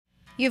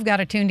You've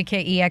got it tuned to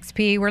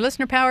KEXP. We're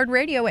listener-powered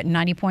radio at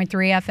 90.3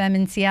 FM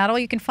in Seattle.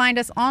 You can find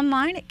us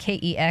online at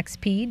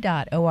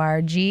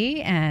KEXP.org,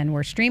 and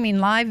we're streaming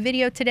live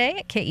video today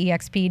at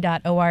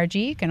KEXP.org.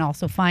 You can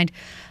also find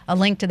a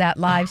link to that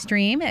live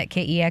stream at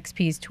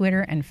KEXP's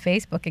Twitter and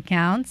Facebook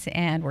accounts,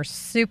 and we're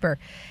super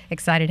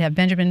excited to have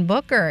Benjamin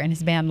Booker and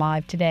his band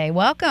live today.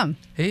 Welcome.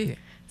 Hey.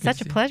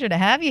 Such a pleasure to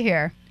have you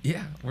here.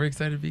 Yeah, we're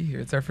excited to be here.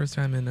 It's our first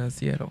time in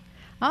Seattle.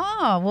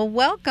 Oh, well,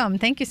 welcome.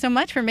 Thank you so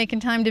much for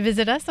making time to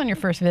visit us on your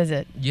first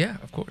visit. Yeah,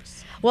 of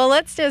course. Well,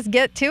 let's just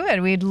get to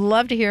it. We'd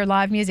love to hear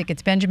live music.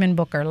 It's Benjamin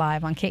Booker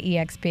live on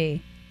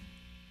KEXP.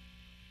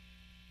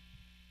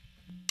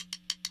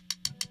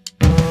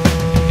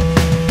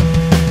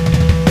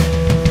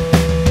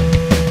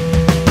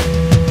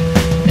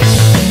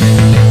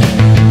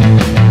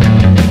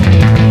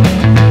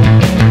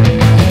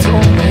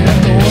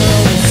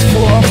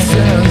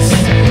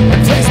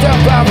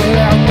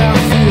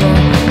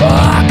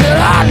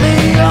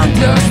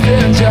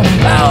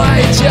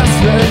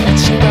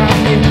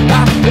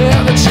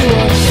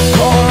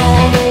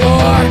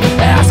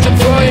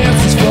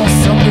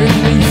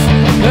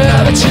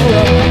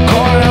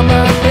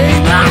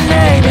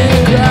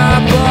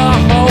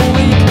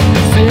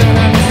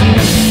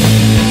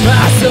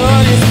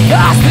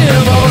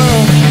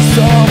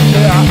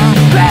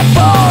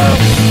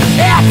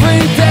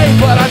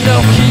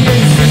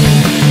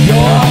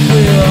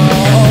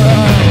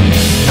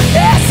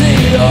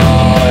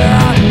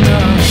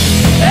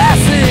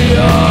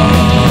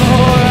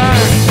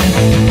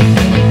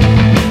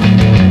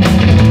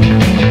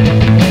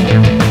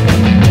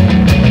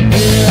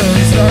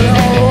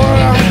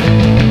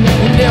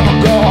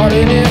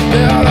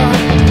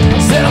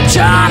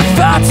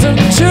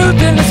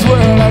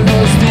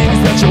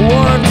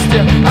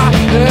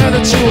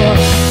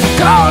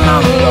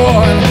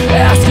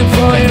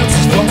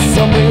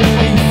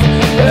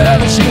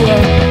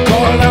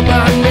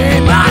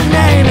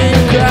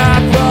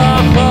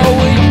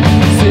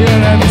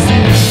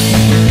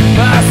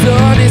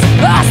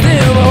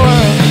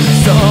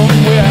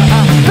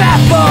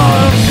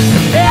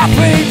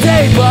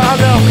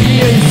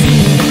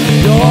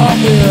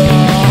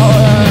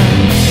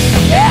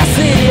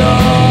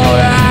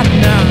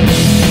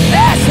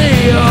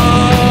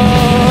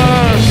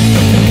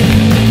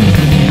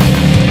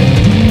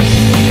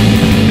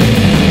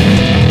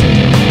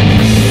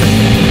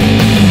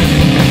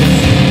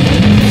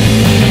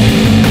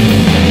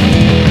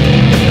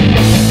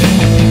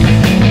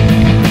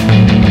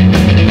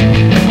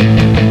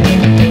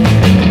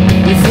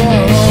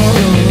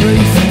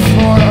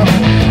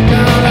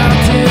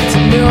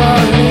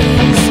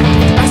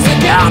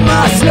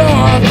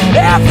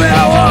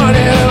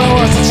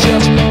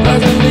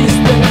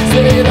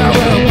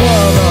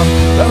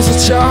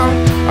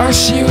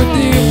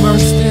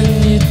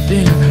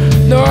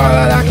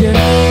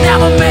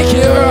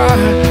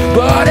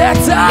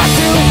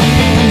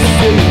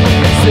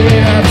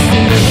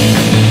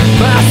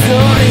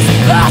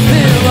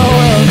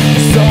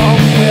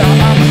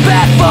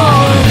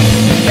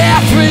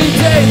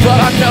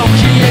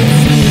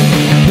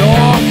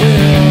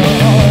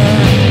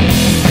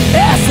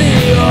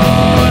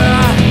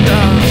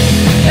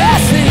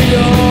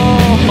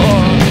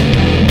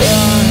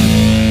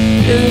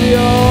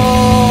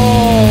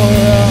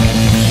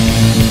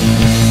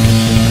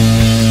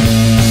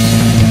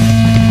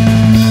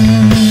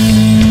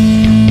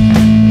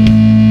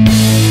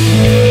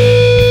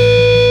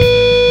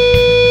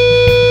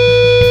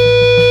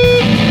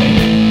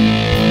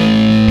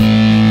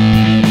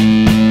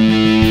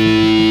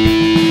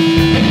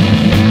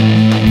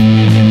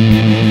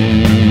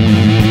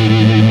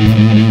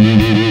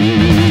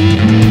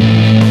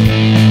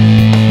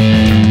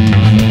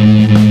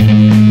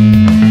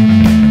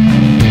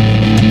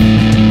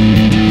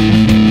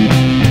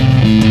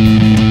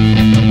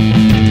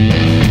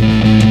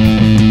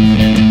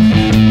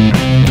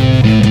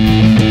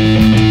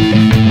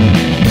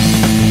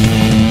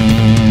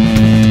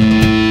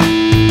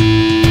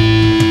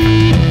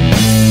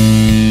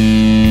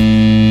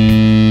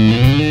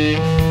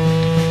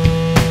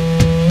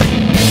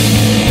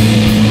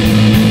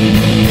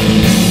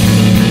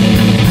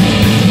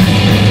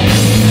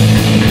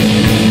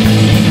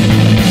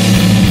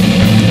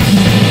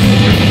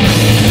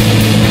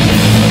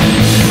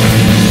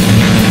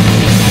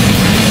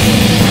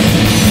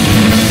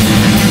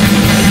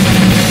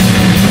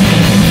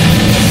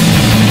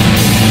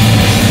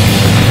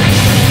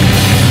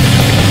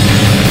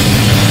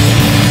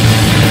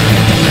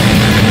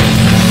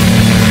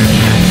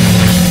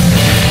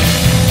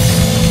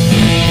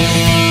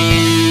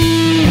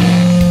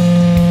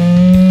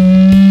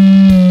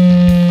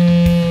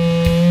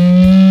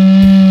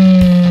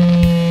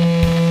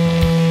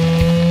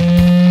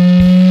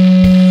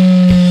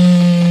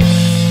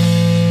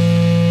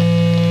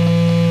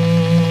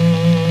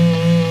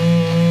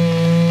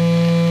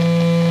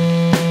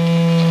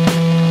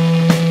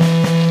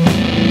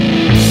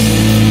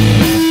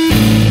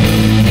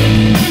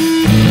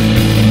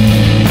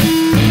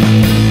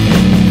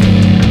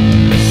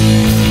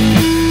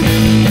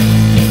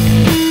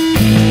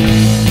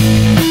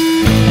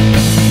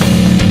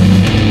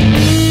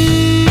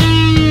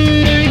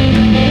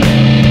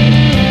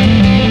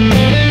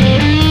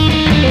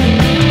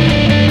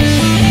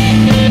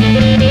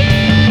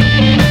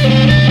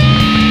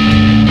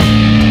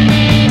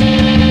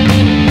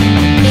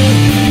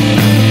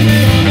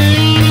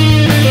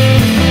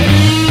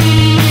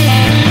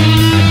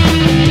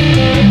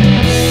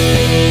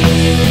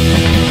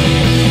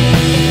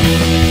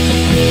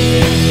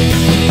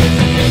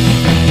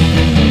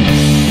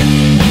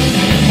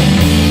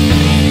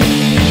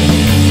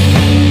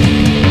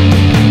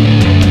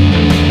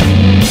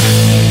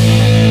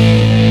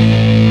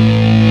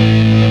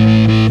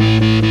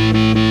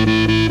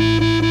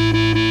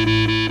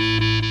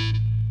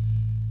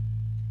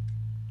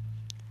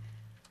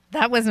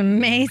 That was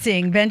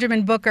amazing.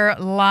 Benjamin Booker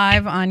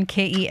live on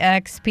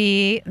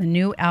KEXP. The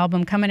new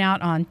album coming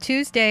out on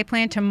Tuesday,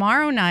 playing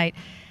tomorrow night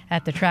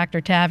at the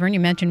Tractor Tavern. You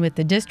mentioned with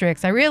the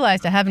Districts. I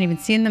realized I haven't even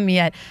seen them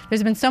yet.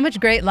 There's been so much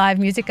great live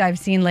music I've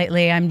seen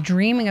lately. I'm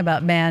dreaming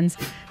about bands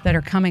that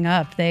are coming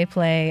up. They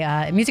play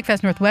at Music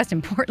Fest Northwest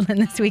in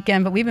Portland this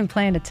weekend, but we've been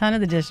playing a ton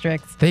of the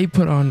Districts. They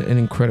put on an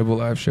incredible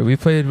live show. We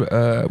played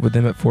with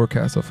them at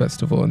Forecastle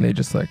Festival, and they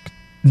just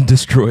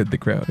destroyed the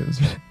crowd. It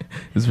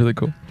was really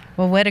cool.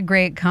 Well, what a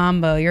great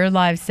combo. Your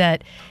live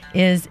set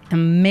is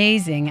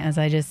amazing, as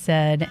I just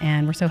said,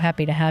 and we're so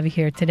happy to have you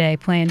here today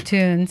playing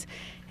tunes.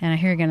 And I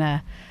hear you're going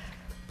to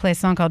play a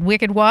song called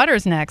Wicked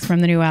Waters next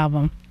from the new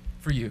album.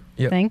 For you.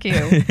 Yep. Thank you.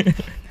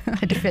 I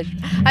had to fish.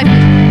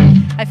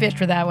 I fished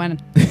for that one.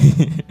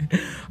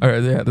 All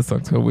right, yeah, the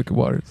song's called Wicked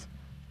Waters.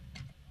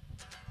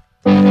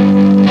 This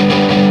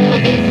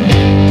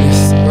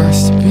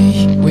must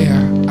be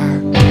where I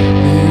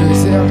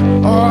lose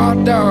it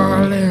all,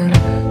 darling.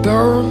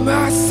 Throw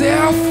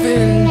myself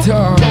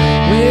into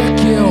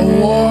wicked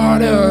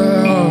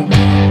water.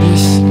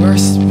 This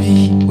must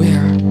be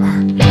where I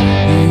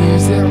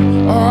lose it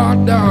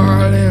all,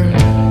 darling.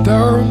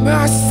 Throw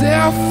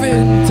myself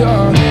into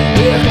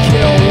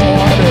wicked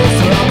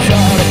waters. I'm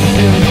tired of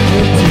feeling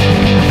guilty.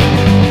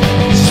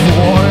 Just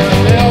want a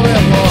little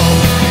bit more.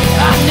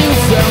 A new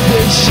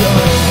foundation.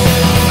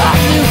 A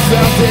new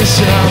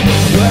foundation. I'm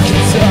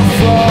working to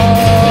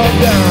fall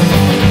down.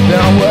 Now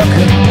I'm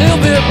working a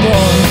little bit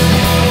more.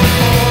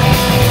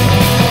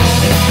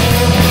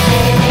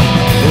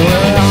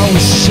 When I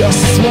was just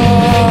a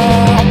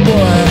small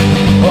boy,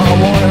 I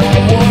wanted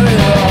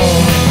it all.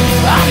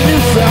 A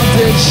new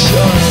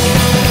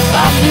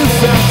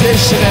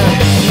foundation, and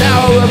now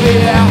we'll be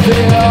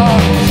happier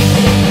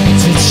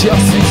to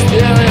just be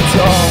standing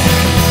tall.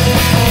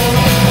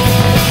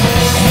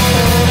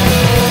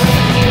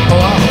 Oh,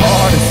 my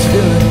heart is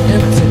feeling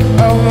empty,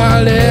 oh, my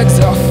legs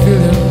are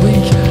feeling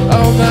weak,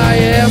 oh, my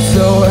hands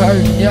so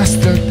hurt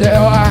yesterday.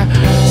 Oh, I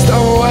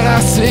stumble when I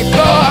speak, oh,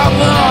 I'm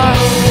on.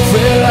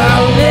 Feel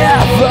I'll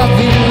never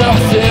be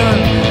nothing.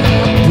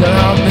 Then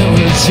I'll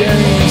never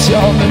change,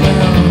 oh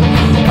man.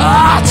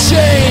 I'll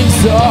change,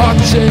 so I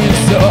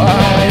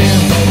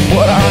am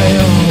what I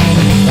am.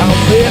 I'll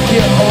make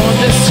it on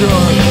this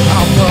run.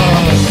 I'm a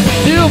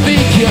new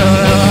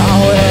beginner. I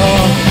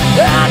will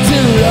learn to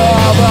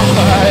love.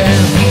 I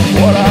am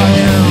what I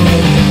am.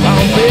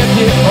 I'll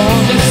make it on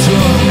this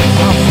run.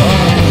 I'm a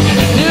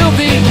new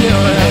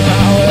beginner.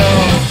 I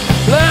will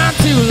learn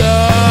to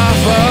love.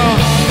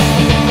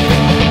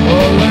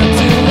 Learn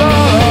to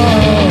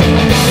love.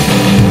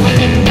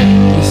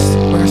 This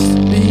must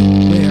be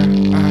where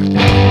I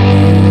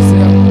lose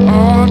it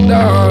all,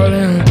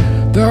 darling.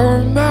 Throw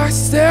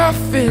myself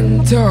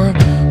into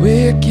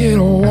wicked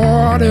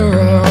water.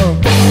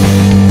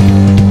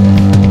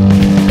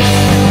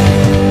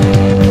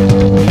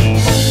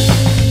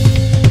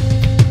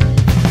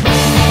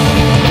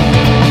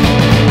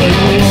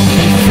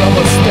 From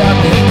a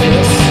stabbing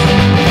kiss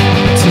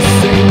to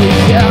say we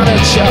got a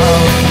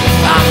child.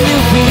 I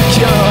knew we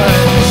could.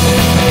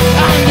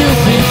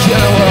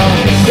 Well,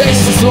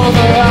 faces on the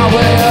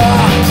highway,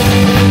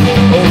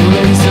 a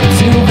reason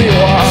to be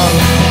wild.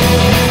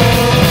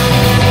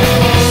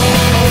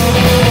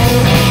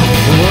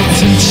 We'll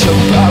teach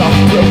about our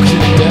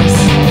brokenness,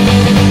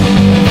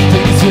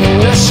 things we're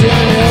wishing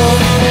in.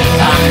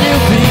 I knew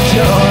we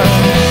could.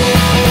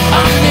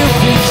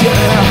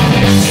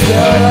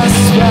 Stare us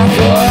back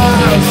for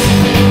us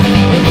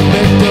and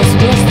make those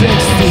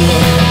mistakes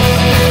still.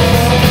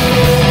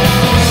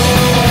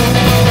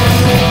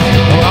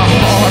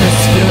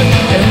 Feeling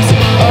empty,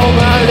 oh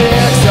my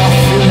legs are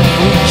feeling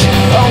weak,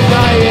 oh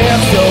my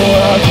hands the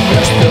world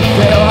just a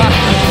fail. I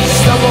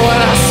stumble when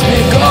I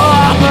speak,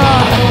 oh I'm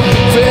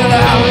feel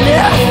I'll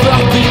never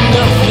be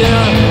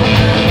nothing.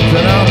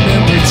 Then I'll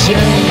never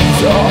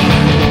change,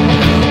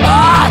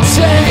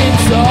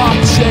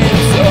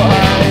 change, oh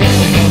I am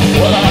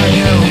what I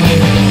am.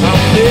 I'm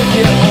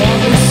making on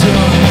this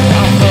run.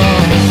 I'm a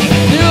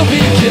new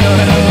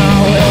beginner. I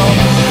will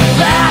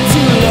learn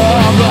to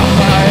love.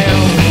 I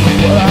am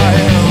what I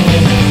am.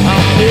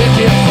 Make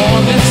it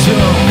on this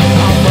show.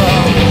 I'm a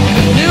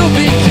new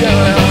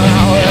beginner.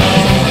 I will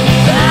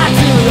learn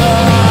to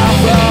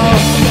love.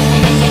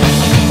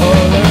 Oh,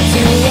 learn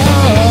to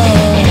love.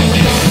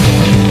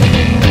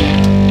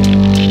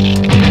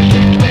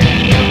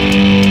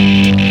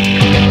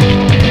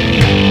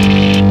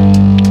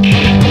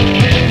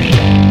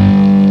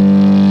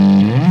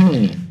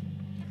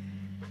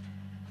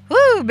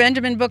 Woo!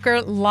 Benjamin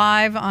Booker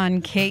live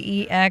on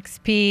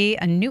KEXP.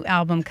 A new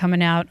album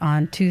coming out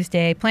on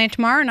Tuesday, playing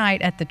tomorrow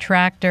night at the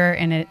Tractor.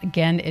 And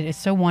it is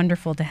so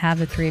wonderful to have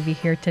the three of you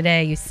here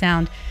today. You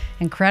sound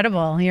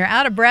incredible. You're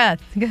out of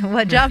breath.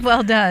 What job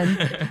well done.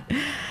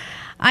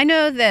 I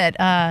know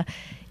that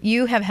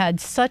you have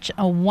had such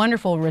a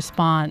wonderful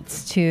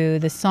response to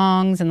the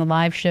songs and the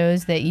live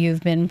shows that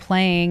you've been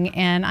playing.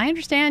 And I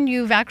understand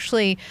you've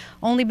actually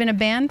only been a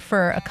band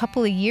for a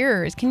couple of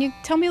years. Can you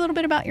tell me a little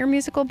bit about your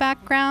musical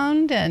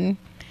background and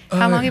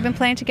How long you been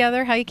playing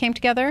together? How you came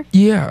together?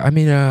 Yeah, I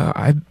mean,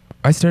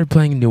 I started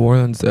playing in New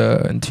Orleans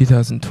in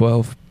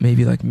 2012,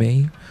 maybe like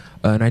May,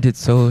 and I did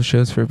solo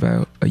shows for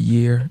about a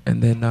year,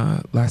 and then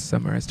last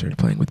summer I started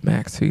playing with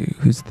Max,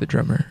 who's the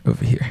drummer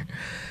over here,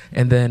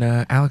 and then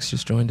Alex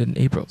just joined in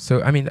April.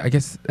 So I mean, I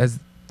guess as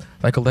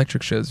like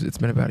electric shows, it's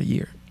been about a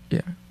year.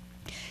 Yeah.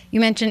 You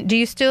mentioned, do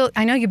you still,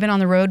 I know you've been on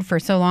the road for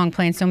so long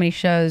playing so many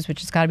shows,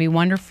 which has got to be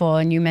wonderful,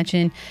 and you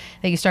mentioned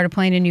that you started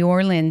playing in New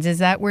Orleans. Is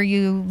that where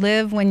you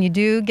live when you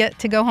do get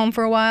to go home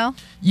for a while?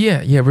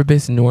 Yeah, we're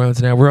based in New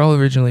Orleans now. We're all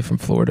originally from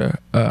Florida,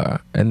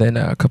 and then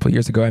a couple of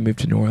years ago I moved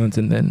to New Orleans,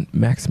 and then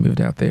Max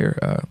moved out there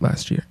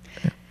last year.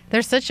 Yeah.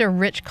 There's such a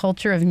rich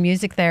culture of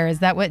music there. Is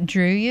that what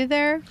drew you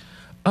there?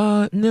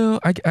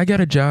 No, I got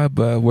a job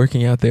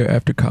working out there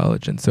after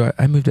college, and so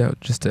I moved out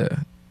just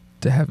to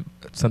have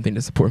something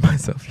to support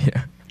myself,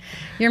 yeah.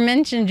 You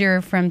mentioned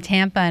you're from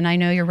Tampa, and I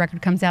know your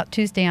record comes out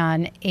Tuesday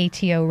on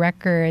ATO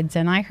Records,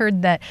 and I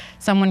heard that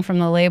someone from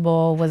the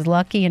label was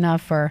lucky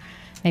enough or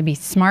maybe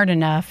smart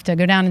enough to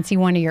go down and see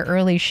one of your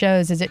early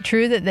shows. Is it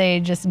true that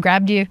they just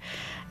grabbed you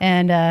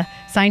and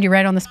signed you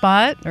right on the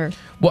spot? Or?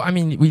 Well, I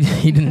mean,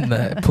 he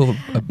didn't pull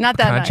a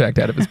contract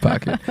out of his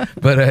pocket.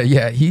 But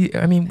yeah,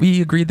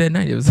 we agreed that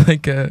night. It was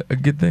like a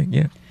good thing,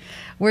 yeah.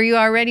 Were you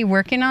already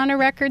working on a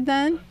record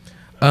then?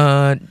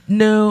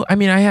 No, I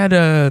mean, I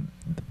had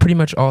pretty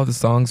much all the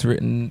songs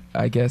written,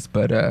 I guess,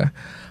 but I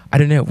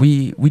don't know.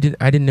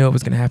 I didn't know it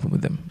was going to happen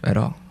with them at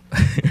all.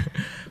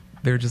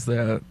 There were just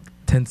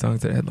 10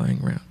 songs that I had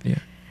lying around, yeah.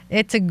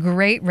 It's a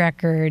great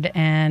record,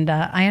 and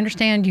I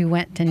understand you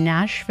went to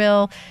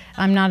Nashville.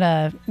 I'm not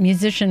a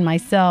musician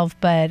myself,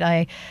 but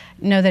I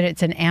know that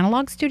it's an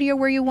analog studio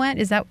where you went.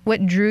 Is that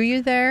what drew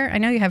you there? I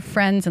know you have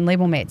friends and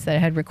label mates that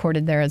had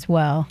recorded there as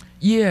well.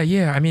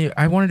 Yeah. I mean,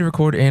 I wanted to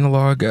record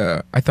analog.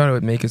 I thought it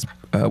would make us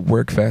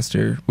work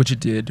faster, which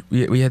it did.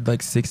 We had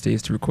like 6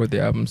 days to record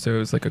the album, so it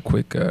was like a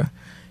quick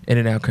in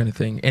and out kind of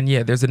thing. And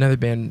yeah, there's another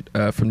band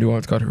from New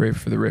Orleans called Hooray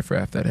for the Riff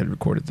Raff that had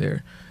recorded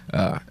there.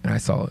 And I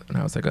saw it, and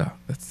I was like,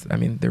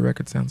 their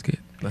record sounds good.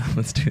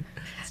 Let's do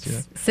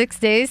it. 6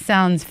 days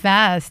sounds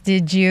fast.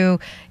 Did you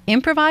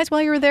improvise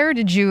while you were there?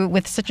 Did you,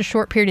 with such a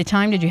short period of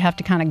time, did you have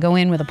to kind of go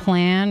in with a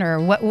plan? Or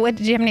what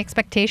did you have any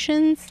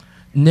expectations?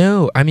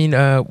 No, I mean,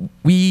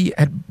 we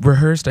had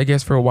rehearsed, I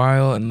guess, for a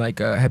while, and like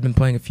had been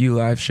playing a few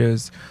live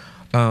shows.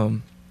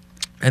 And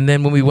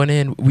then when we went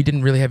in, we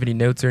didn't really have any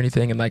notes or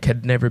anything, and like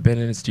had never been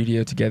in a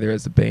studio together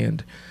as a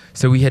band,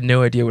 so we had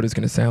no idea what it was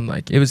going to sound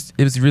like. It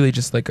was really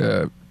just like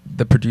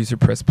the producer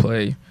pressed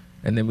play,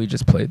 and then we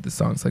just played the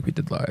songs like we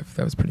did live.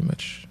 That was pretty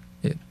much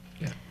it.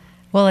 Yeah.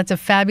 Well, it's a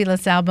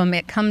fabulous album.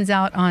 It comes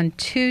out on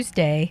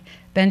Tuesday.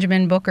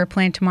 Benjamin Booker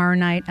playing tomorrow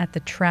night at the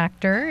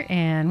Tractor,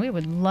 and we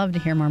would love to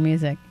hear more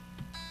music.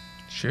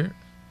 Sure.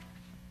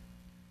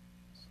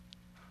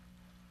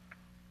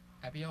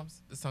 Happy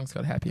Homes. The song's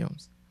called Happy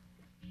Homes.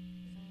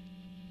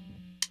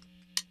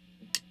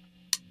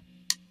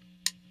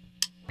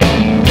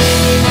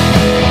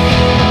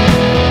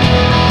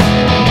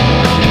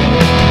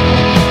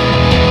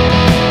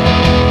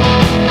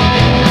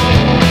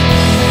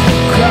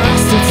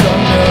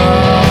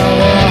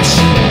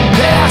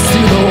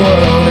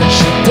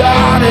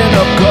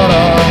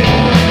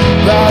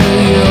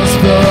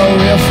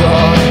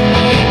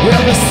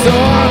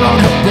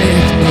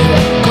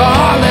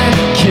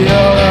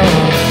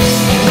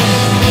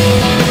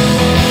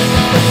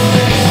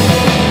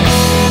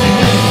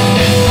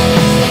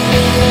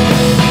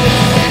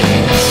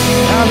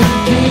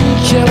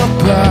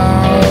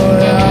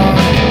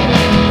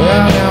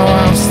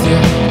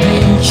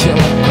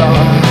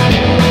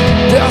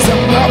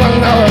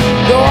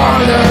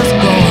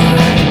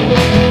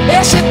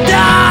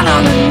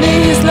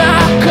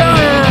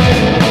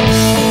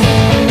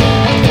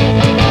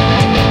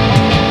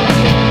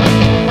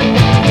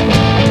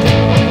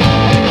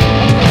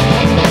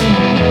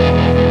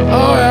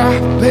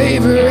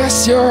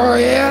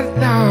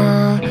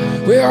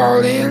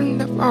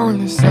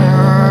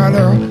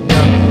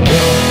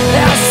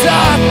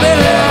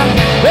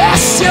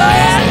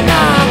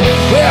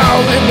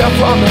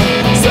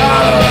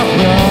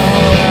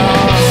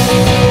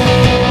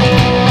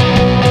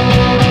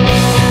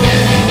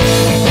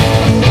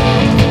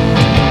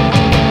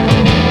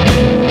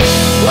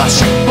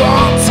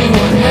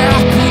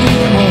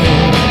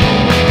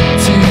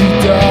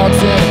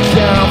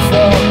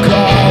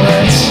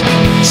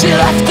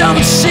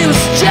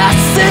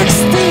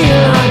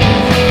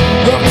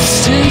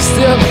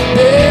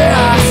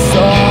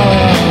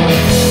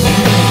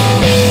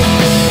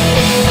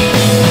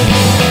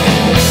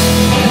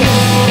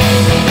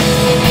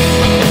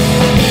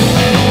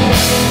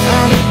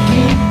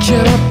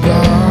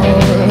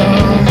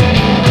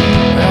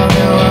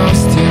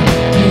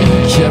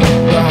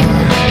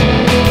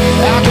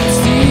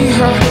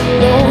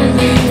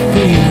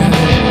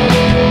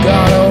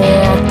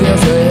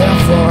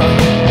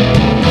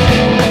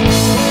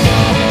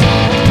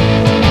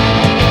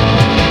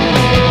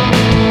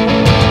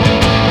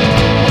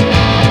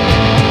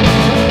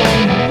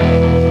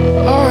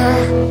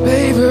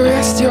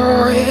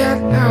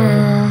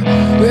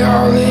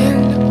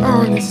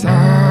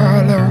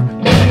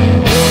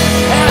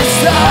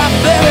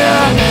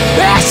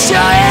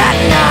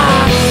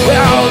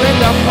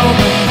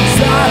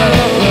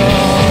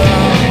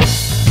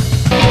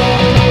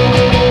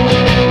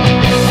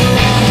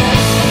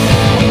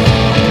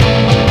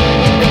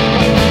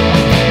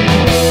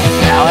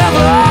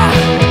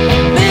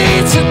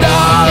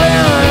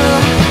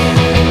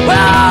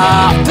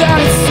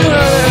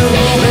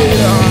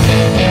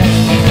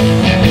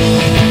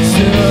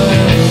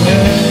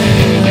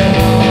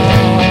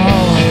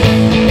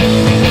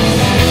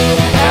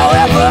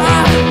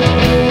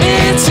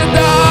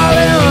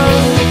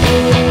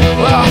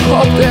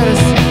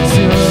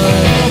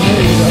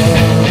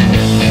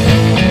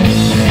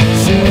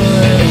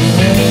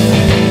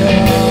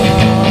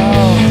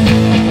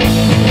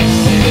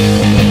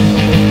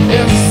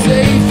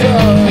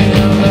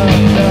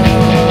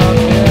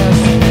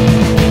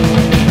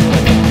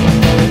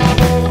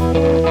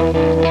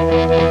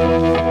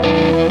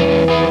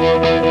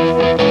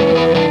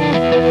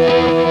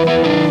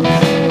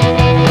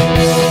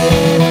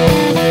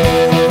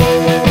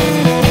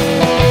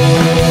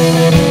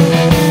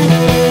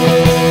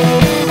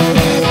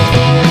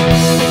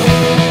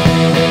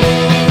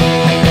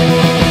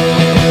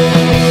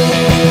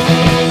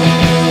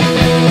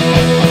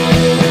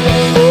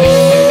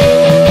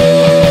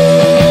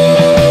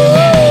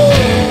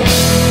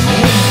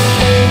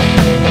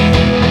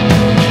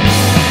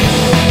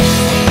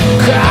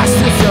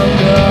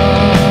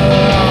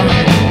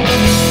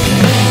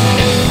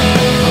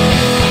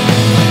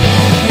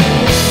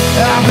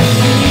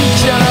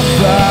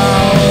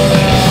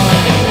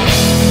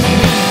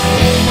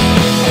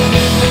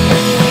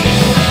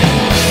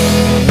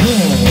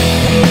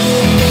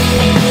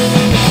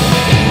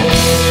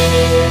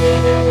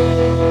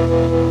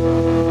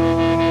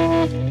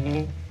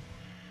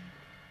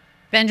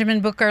 Benjamin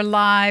Booker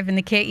live in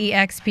the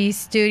KEXP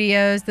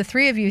studios. The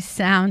three of you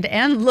sound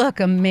and look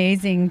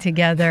amazing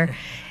together.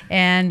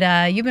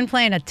 And you've been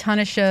playing a ton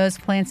of shows,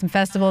 playing some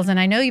festivals, and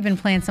I know you've been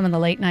playing some of the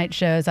late night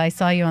shows. I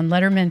saw you on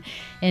Letterman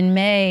in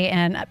May,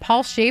 and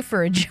Paul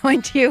Schaefer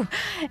joined you,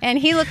 and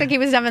he looked like he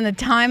was having the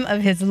time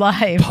of his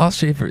life. Paul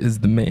Schaefer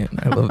is the man.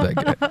 I love that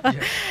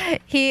guy.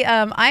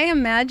 Yeah. I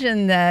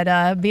imagine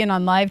that being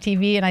on live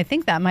TV, and I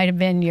think that might have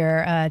been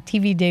your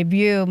TV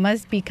debut,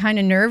 must be kind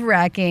of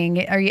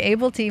nerve-wracking. Are you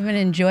able to even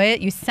enjoy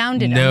it? You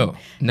sounded not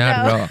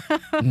at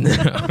all.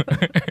 No.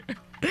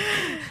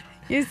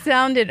 You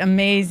sounded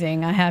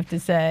amazing, I have to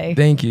say.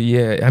 Thank you.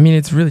 Yeah, I mean,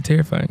 it's really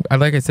terrifying.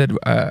 Like I said,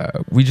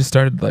 we just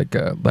started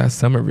last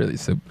summer, really.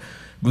 So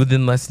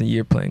within less than a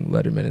year, playing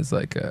Letterman is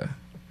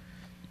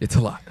it's a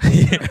lot.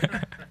 Yeah.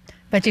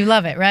 But you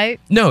love it,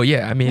 right? No,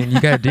 yeah. I mean, you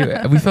got to do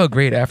it. We felt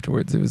great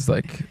afterwards. It was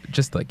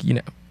just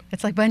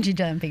It's like bungee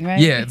jumping, right?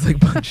 Yeah, it's like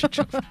bungee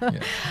jumping.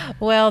 Yeah.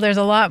 Well, there's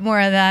a lot more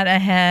of that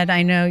ahead.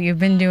 I know you've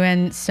been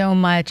doing so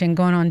much and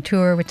going on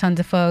tour with tons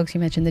of folks. You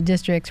mentioned the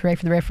Districts, Ray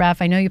for the Riff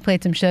Raff. I know you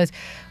played some shows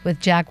with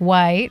Jack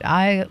White.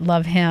 I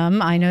love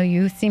him. I know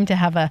you seem to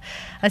have a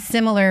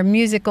similar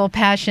musical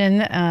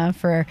passion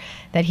for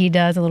that he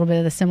does, a little bit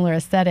of the similar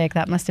aesthetic.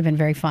 That must have been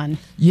very fun.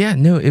 Yeah,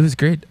 no, it was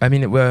great. I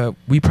mean,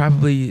 we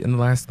probably in the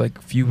last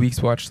few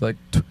weeks watched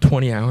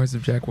 20 hours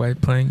of Jack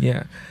White playing.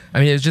 Yeah. I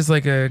mean, it was just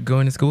like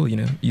going to school,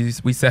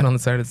 we sat on the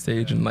side of the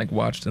stage and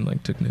watched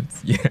and took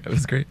notes. Yeah, it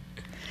was great.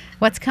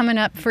 What's coming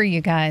up for you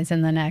guys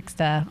in the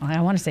next, I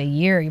want to say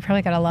year? You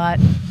probably got a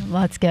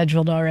lot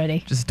scheduled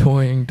already. Just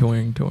touring.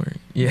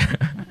 Yeah.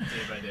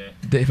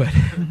 Day by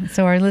day.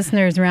 So our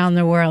listeners around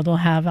the world will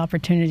have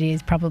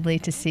opportunities probably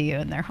to see you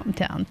in their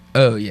hometown.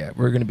 Oh, yeah.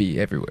 We're going to be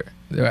everywhere.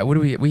 What do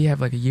we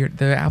have a year?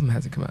 The album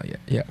hasn't come out yet.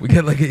 Yeah, we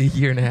got a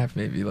year and a half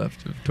maybe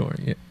left of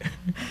touring. Yeah.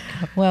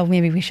 Well,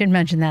 maybe we should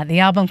mention that. The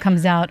album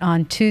comes out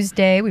on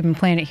Tuesday. We've been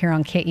playing it here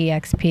on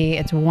KEXP.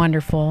 It's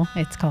wonderful.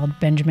 It's called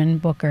Benjamin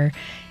Booker.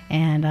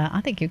 And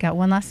I think you got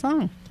one last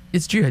song.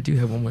 It's true. I do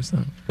have one more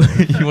song.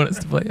 You want us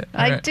to play it?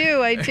 All I right.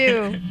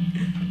 do.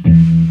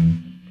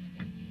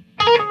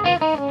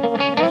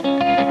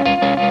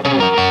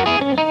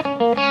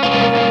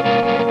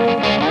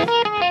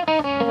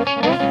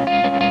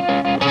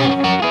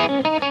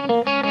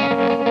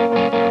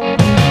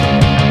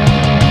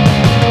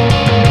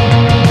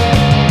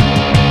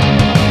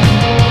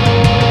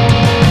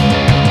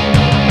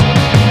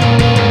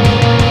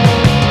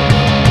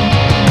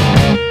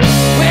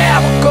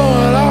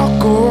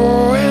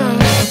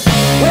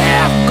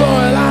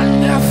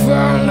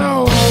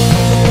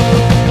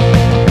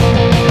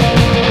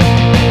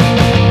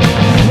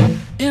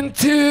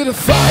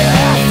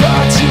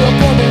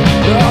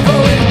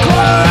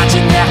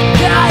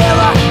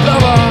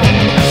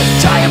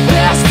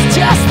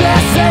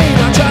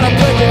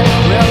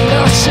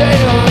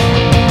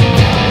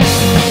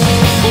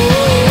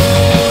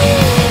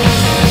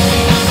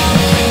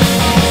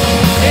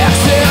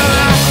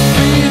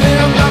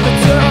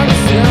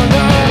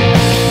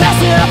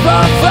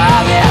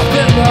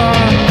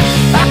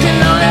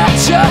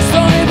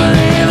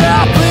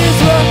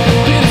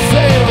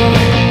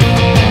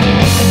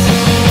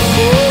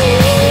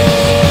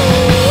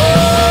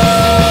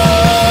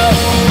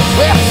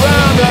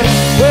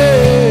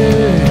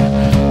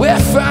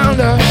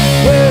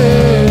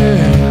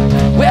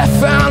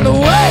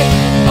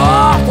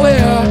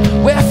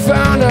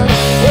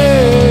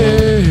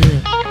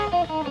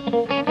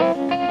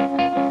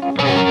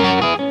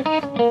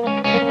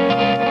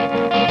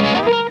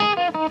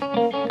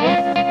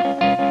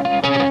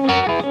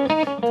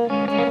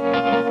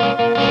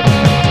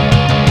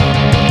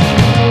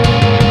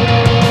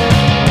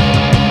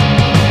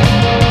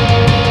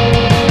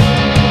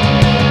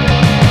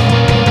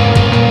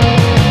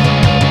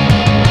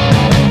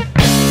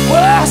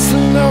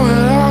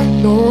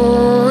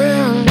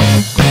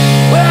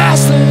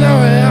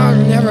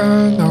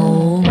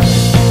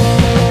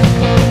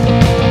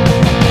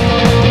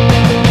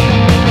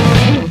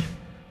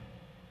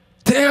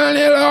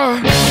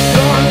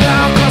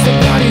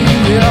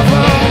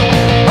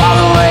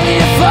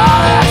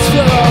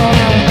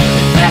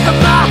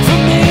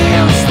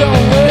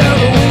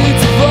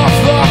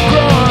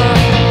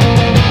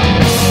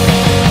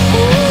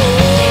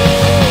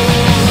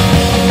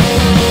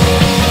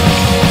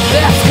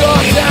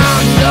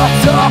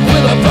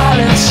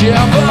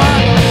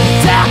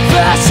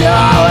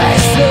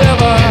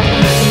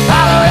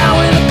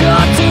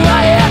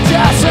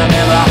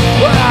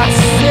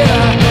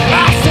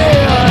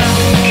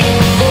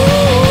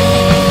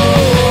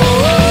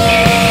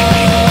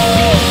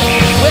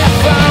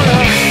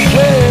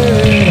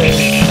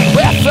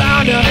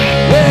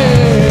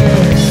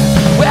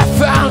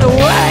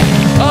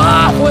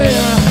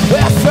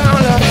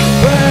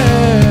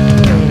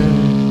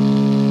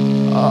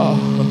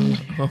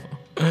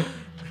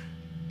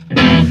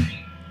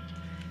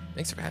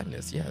 Thanks for having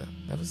us. Yeah,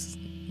 that was,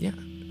 yeah.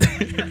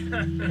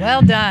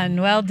 Well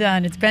done, well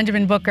done. It's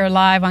Benjamin Booker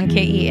live on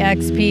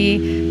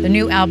KEXP. The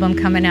new album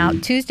coming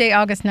out Tuesday,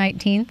 August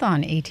 19th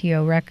on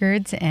ATO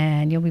Records,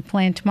 and you'll be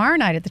playing tomorrow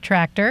night at the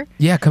Tractor.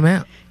 Yeah, come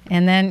out.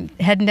 And then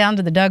heading down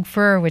to the Doug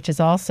Fir, which is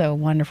also a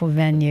wonderful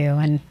venue.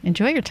 And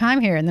enjoy your time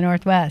here in the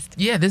Northwest.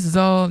 Yeah, this is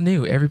all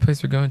new. Every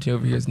place we're going to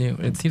over here is new.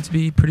 It seems to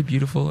be pretty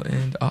beautiful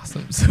and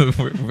awesome. So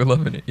we're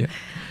loving it, yeah.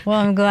 Well,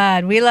 I'm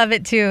glad. We love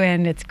it too,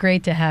 and it's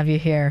great to have you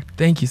here.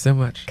 Thank you so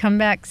much. Come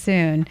back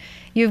soon.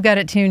 You've got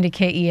it tuned to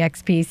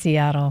KEXP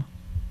Seattle.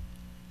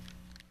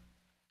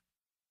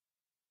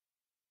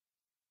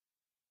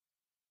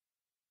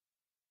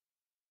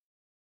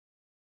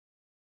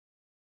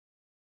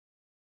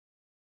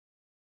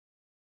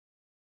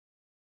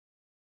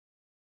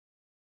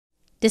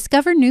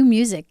 Discover new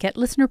music at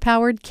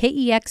listener-powered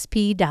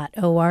KEXP.org.